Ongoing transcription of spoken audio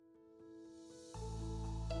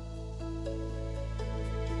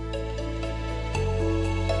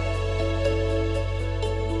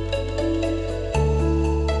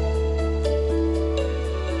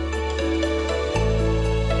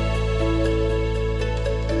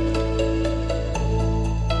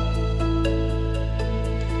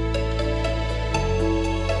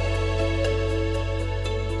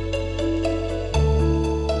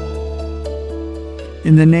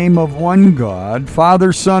In the name of one God,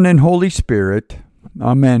 Father, Son, and Holy Spirit.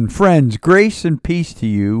 Amen. Friends, grace and peace to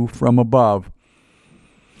you from above.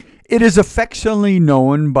 It is affectionately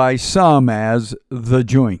known by some as the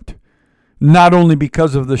Joint, not only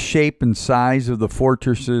because of the shape and size of the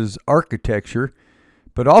fortress's architecture,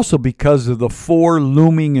 but also because of the 4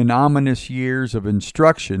 looming and ominous years of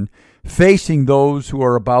instruction facing those who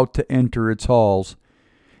are about to enter its halls.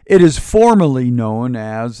 It is formally known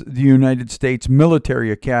as the United States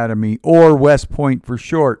Military Academy, or West Point for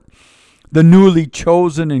short. The newly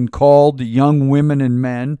chosen and called young women and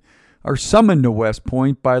men are summoned to West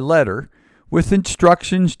Point by letter with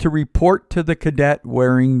instructions to report to the cadet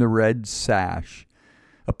wearing the red sash.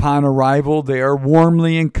 Upon arrival, they are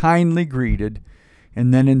warmly and kindly greeted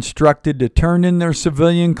and then instructed to turn in their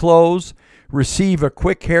civilian clothes, receive a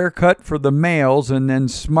quick haircut for the males, and then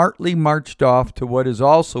smartly marched off to what is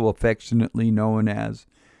also affectionately known as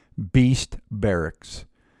Beast Barracks.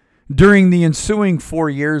 During the ensuing 4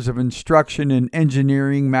 years of instruction in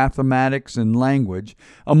engineering, mathematics, and language,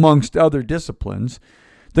 amongst other disciplines,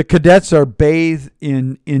 the cadets are bathed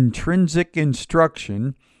in intrinsic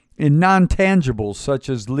instruction in non-tangibles such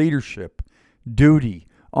as leadership, duty,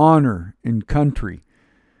 honor, and country.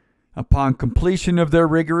 Upon completion of their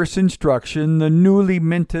rigorous instruction, the newly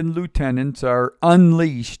minted lieutenants are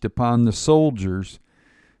unleashed upon the soldiers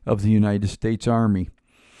of the United States Army.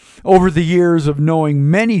 Over the years of knowing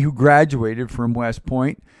many who graduated from West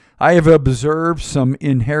Point, I have observed some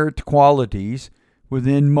inherent qualities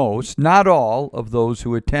within most, not all, of those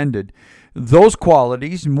who attended. Those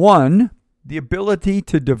qualities: 1, the ability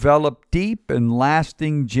to develop deep and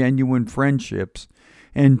lasting genuine friendships,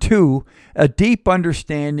 and 2, a deep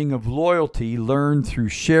understanding of loyalty learned through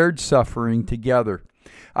shared suffering together.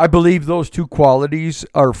 I believe those 2 qualities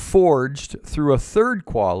are forged through a third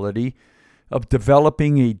quality of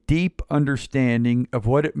developing a deep understanding of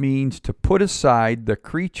what it means to put aside the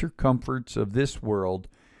creature comforts of this world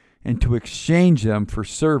and to exchange them for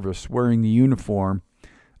service wearing the uniform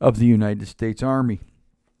of the United States Army.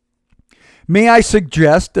 May I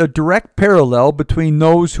suggest a direct parallel between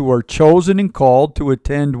those who are chosen and called to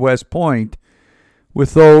attend West Point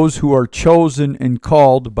with those who are chosen and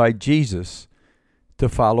called by Jesus to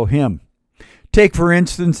follow him. Take, for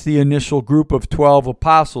instance, the initial group of 12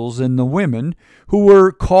 apostles and the women who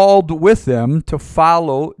were called with them to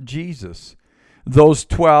follow Jesus. Those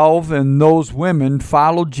 12 and those women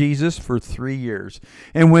followed Jesus for 3 years.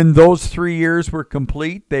 And when those 3 years were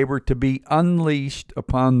complete, they were to be unleashed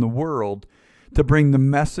upon the world to bring the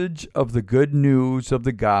message of the good news of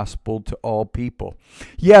the gospel to all people.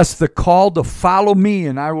 Yes, the call to follow me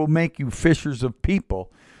and I will make you fishers of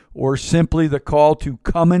people, or simply the call to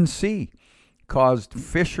come and see, caused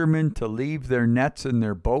fishermen to leave their nets and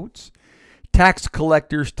their boats, tax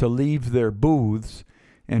collectors to leave their booths,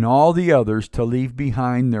 and all the others to leave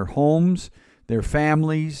behind their homes, their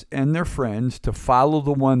families, and their friends to follow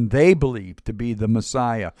the one they believe to be the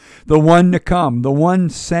Messiah, the one to come, the one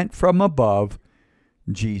sent from above,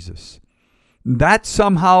 Jesus. That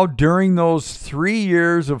somehow during those 3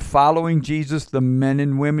 years of following Jesus, the men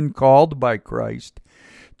and women called by Christ,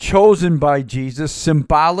 chosen by Jesus,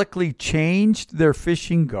 symbolically changed their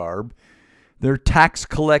fishing garb, their tax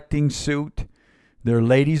collecting suit, their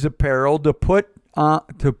ladies' apparel, to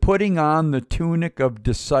putting on the tunic of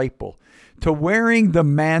disciple, to wearing the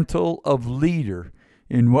mantle of leader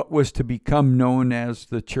in what was to become known as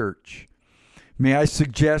the church. May I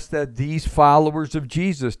suggest that these followers of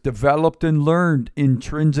Jesus developed and learned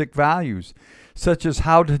intrinsic values, such as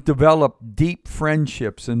how to develop deep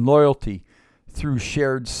friendships and loyalty through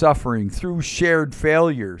shared suffering, through shared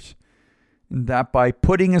failures, and that by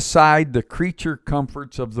putting aside the creature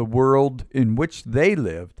comforts of the world in which they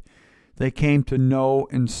lived, they came to know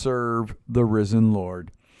and serve the risen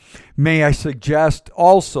Lord. May I suggest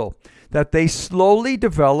also that they slowly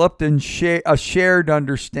developed a shared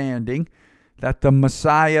understanding that the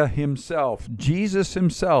Messiah himself, Jesus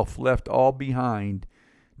himself, left all behind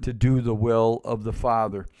to do the will of the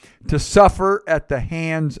Father, to suffer at the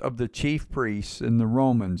hands of the chief priests and the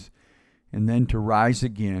Romans, and then to rise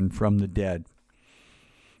again from the dead.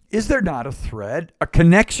 Is there not a thread, a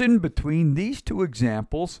connection between these 2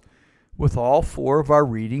 examples with all 4 of our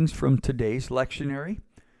readings from today's lectionary?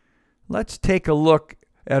 Let's take a look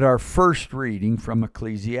at our first reading from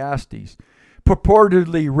Ecclesiastes,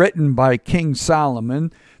 purportedly written by King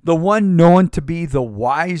Solomon, the one known to be the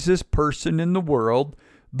wisest person in the world,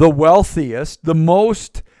 the wealthiest, the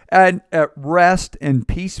most at rest and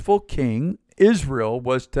peaceful king Israel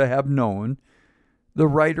was to have known, the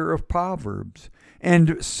writer of Proverbs,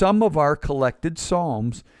 and some of our collected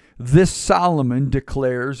Psalms. This Solomon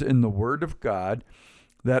declares in the Word of God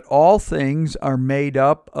that all things are made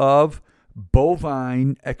up of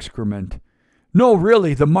bovine excrement. No,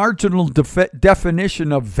 really, the marginal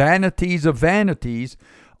definition of vanities of vanities,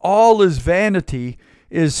 all is vanity,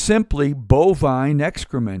 is simply bovine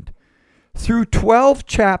excrement. Through 12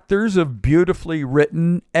 chapters of beautifully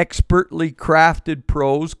written, expertly crafted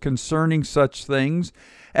prose concerning such things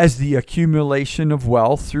as the accumulation of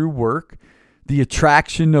wealth through work, the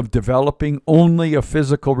attraction of developing only a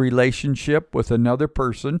physical relationship with another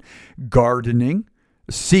person, gardening,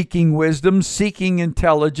 seeking wisdom, seeking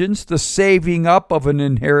intelligence, the saving up of an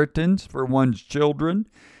inheritance for one's children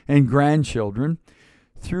and grandchildren.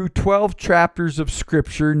 Through 12 chapters of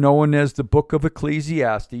Scripture known as the Book of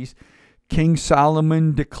Ecclesiastes, King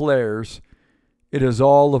Solomon declares, it is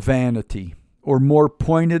all a vanity, or more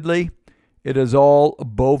pointedly, it is all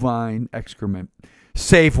bovine excrement,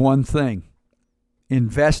 save one thing,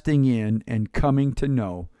 investing in and coming to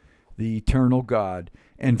know the eternal God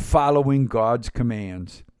and following God's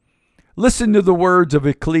commands. Listen to the words of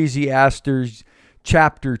Ecclesiastes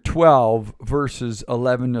chapter 12, verses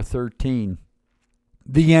 11 to 13.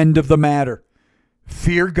 The end of the matter.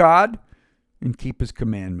 Fear God and keep his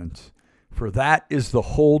commandments, for that is the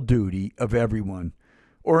whole duty of everyone.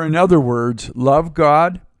 Or in other words, love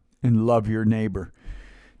God and love your neighbor.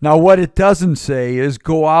 Now, what it doesn't say is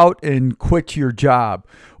go out and quit your job,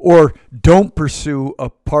 or don't pursue a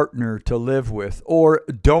partner to live with, or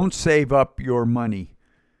don't save up your money.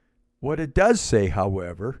 What it does say,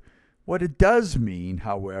 however, what it does mean,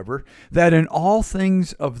 however, that in all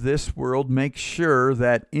things of this world, make sure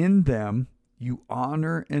that in them you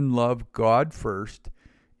honor and love God first,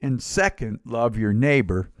 and second, love your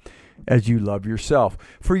neighbor as you love yourself.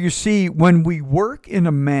 For you see, when we work in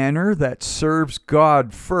a manner that serves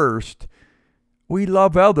God first, we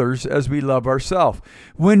love others as we love ourselves.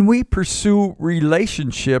 When we pursue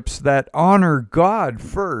relationships that honor God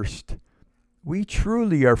first, we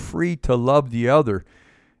truly are free to love the other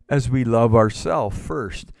as we love ourselves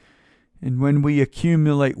first. And when we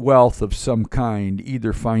accumulate wealth of some kind,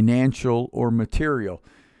 either financial or material,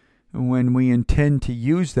 and when we intend to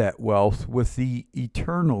use that wealth with the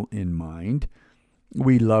eternal in mind,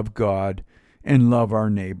 we love God and love our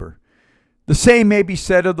neighbor. The same may be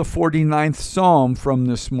said of the 49th Psalm from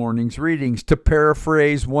this morning's readings. To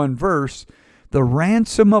paraphrase one verse, the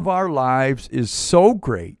ransom of our lives is so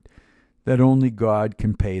great that only God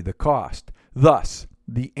can pay the cost. Thus,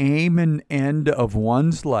 the aim and end of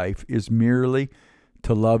one's life is merely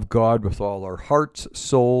to love God with all our hearts,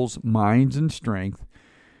 souls, minds, and strength,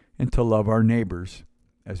 and to love our neighbors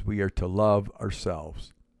as we are to love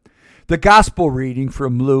ourselves. The gospel reading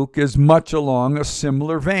from Luke is much along a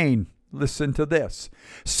similar vein. Listen to this.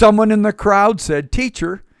 Someone in the crowd said,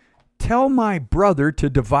 "Teacher, tell my brother to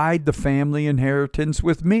divide the family inheritance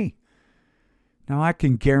with me." Now, I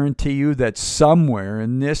can guarantee you that somewhere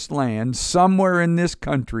in this land, somewhere in this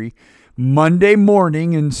country, Monday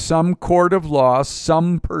morning in some court of law,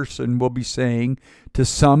 some person will be saying to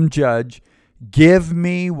some judge, "Give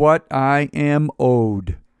me what I am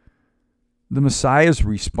owed." The Messiah's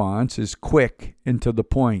response is quick and to the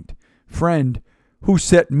point. "Friend, who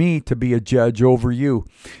set me to be a judge over you?"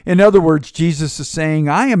 In other words, Jesus is saying,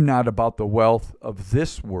 I am not about the wealth of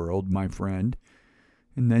this world, my friend.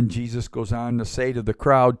 And then Jesus goes on to say to the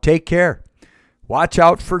crowd, "Take care. Watch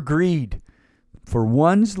out for greed. For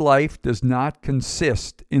one's life does not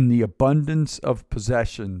consist in the abundance of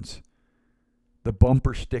possessions." The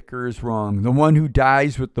bumper sticker is wrong. The one who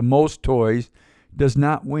dies with the most toys does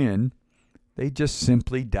not win. They just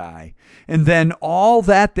simply die. And then all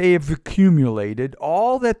that they have accumulated,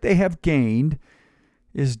 all that they have gained,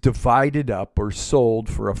 is divided up or sold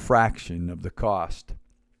for a fraction of the cost.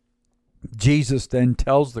 Jesus then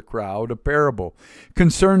tells the crowd a parable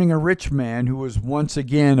concerning a rich man who was once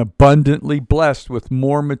again abundantly blessed with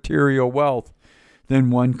more material wealth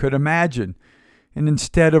than one could imagine. And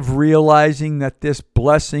instead of realizing that this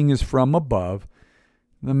blessing is from above,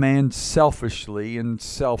 the man selfishly and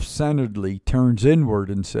self-centeredly turns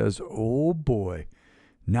inward and says, "Oh boy,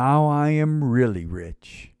 now I am really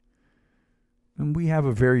rich." And we have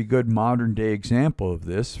a very good modern-day example of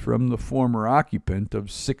this from the former occupant of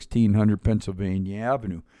 1600 Pennsylvania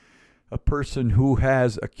Avenue, a person who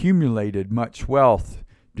has accumulated much wealth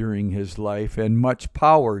during his life and much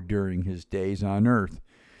power during his days on earth,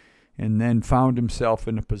 and then found himself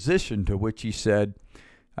in a position to which he said,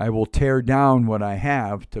 "I will tear down what I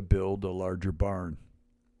have to build a larger barn."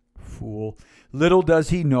 Fool. Little does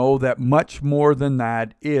he know that much more than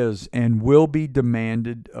that is and will be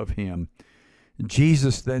demanded of him.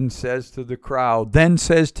 Jesus then says to the crowd, then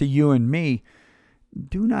says to you and me,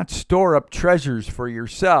 do not store up treasures for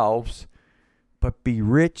yourselves, but be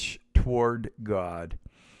rich toward God.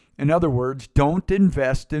 In other words, don't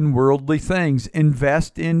invest in worldly things.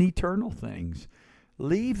 Invest in eternal things.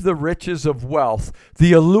 Leave the riches of wealth,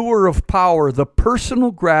 the allure of power, the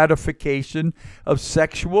personal gratification of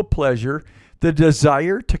sexual pleasure, the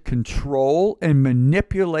desire to control and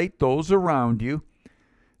manipulate those around you.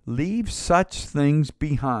 Leave such things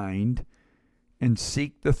behind and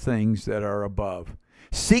seek the things that are above.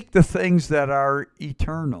 Seek the things that are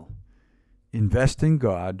eternal. Invest in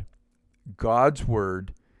God, God's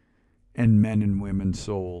Word, and men and women's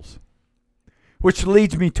souls. Which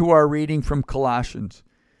leads me to our reading from Colossians.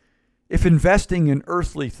 If investing in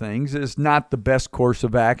earthly things is not the best course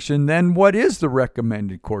of action, then what is the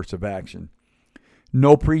recommended course of action?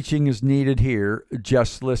 No preaching is needed here,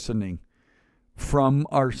 just listening from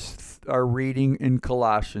our reading in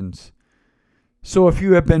Colossians. So if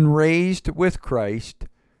you have been raised with Christ,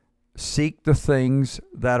 seek the things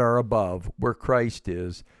that are above, where Christ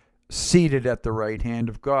is, seated at the right hand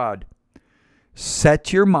of God.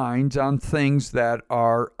 Set your minds on things that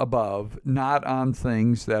are above, not on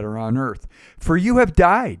things that are on earth. For you have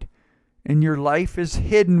died, and your life is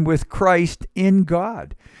hidden with Christ in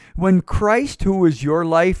God. When Christ, who is your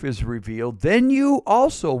life, is revealed, then you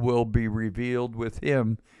also will be revealed with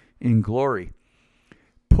him in glory.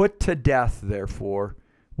 Put to death, therefore,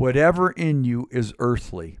 whatever in you is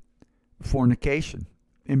earthly: fornication,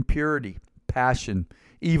 impurity, passion,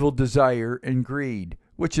 evil desire, and greed,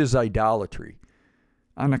 which is idolatry.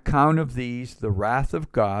 On account of these, the wrath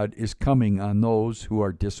of God is coming on those who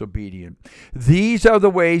are disobedient. These are the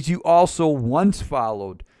ways you also once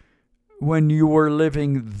followed when you were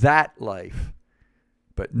living that life.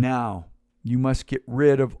 But now you must get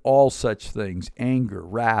rid of all such things: anger,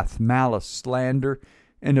 wrath, malice, slander,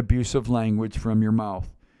 and abusive language from your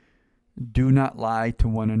mouth. Do not lie to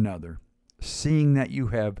one another, seeing that you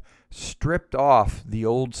have stripped off the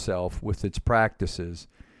old self with its practices,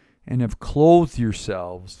 and have clothed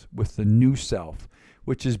yourselves with the new self,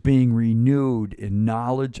 which is being renewed in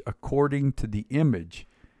knowledge according to the image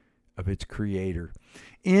of its Creator.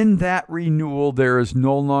 In that renewal there is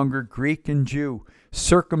no longer Greek and Jew,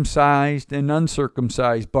 circumcised and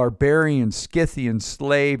uncircumcised, barbarian, Scythian,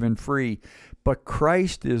 slave and free, but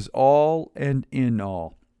Christ is all and in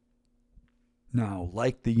all. Now,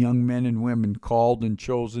 like the young men and women called and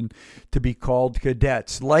chosen to be called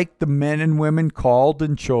cadets, like the men and women called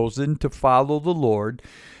and chosen to follow the Lord,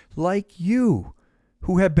 like you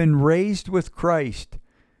who have been raised with Christ,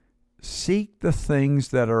 seek the things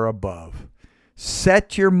that are above.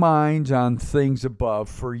 Set your minds on things above,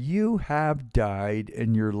 for you have died,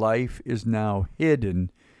 and your life is now hidden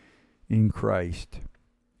in Christ.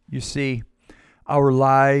 You see, our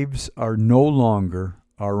lives are no longer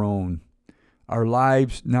our own. Our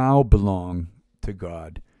lives now belong to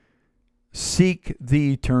God. Seek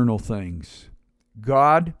the eternal things: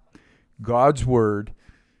 God, God's Word,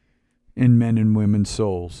 and men and women's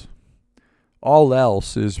souls. All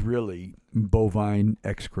else is really bovine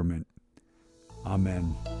excrement.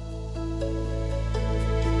 Amen.